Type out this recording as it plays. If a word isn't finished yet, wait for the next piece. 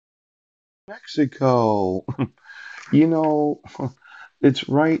Mexico. You know, it's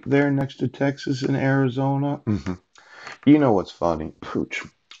right there next to Texas and Arizona. You know what's funny? Pooch.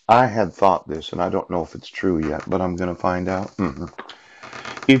 I had thought this, and I don't know if it's true yet, but I'm going to find out.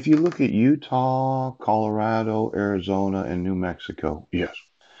 If you look at Utah, Colorado, Arizona, and New Mexico, yes.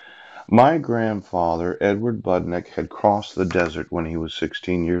 My grandfather, Edward Budnick, had crossed the desert when he was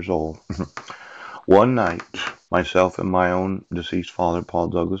 16 years old. One night, myself and my own deceased father, Paul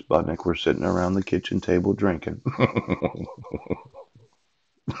Douglas Budnick, were sitting around the kitchen table drinking.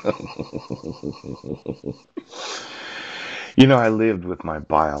 I lived with my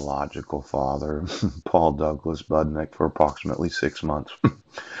biological father, Paul Douglas Budnick, for approximately 6 months.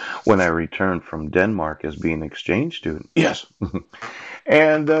 When I returned from Denmark as being an exchange student. Yes.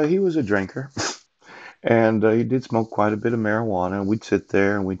 And he was a drinker. And he did smoke quite a bit of marijuana. We'd sit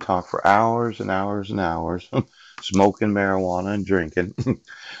there and we'd talk for hours and hours and hours, smoking marijuana and drinking.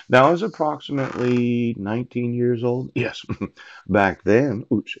 Now, I was approximately 19 years old. Yes. Back then,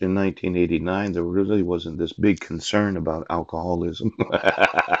 in 1989, there really wasn't this big concern about alcoholism.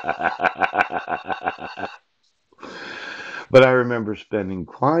 But I remember spending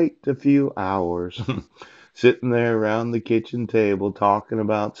quite a few hours sitting there around the kitchen table talking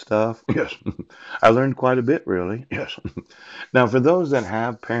about stuff. Yes. I learned quite a bit, really. Yes. Now, for those that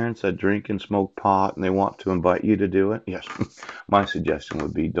have parents that drink and smoke pot and they want to invite you to do it, yes, my suggestion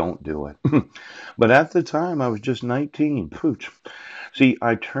would be don't do it. But at the time, I was just 19. Pooch. See,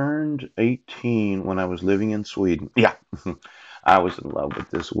 I turned 18 when I was living in Sweden. Yeah. I was in love with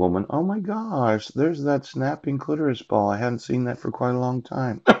this woman. Oh my gosh, there's that snapping clitoris ball. I hadn't seen that for quite a long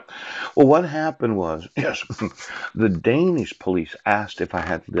time. Well, what happened was, yes, the Danish police asked if I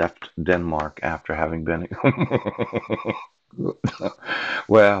had left Denmark after having been.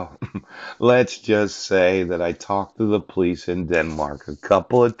 Well, let's just say that I talked to the police in Denmark a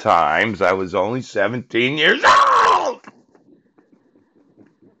couple of times. I was only 17 years old.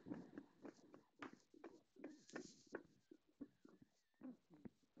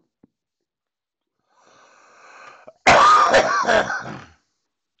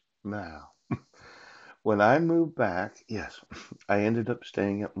 Now, when I moved back, yes, I ended up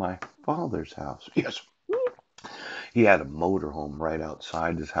staying at my father's house. Yes, he had a motorhome right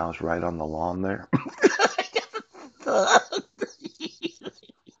outside his house, right on the lawn there.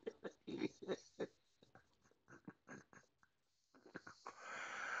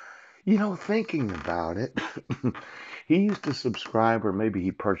 Thinking about it, he used to subscribe, or maybe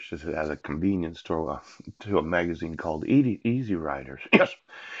he purchased it at a convenience store to a magazine called Easy Riders. Yes,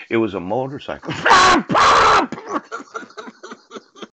 it was a motorcycle.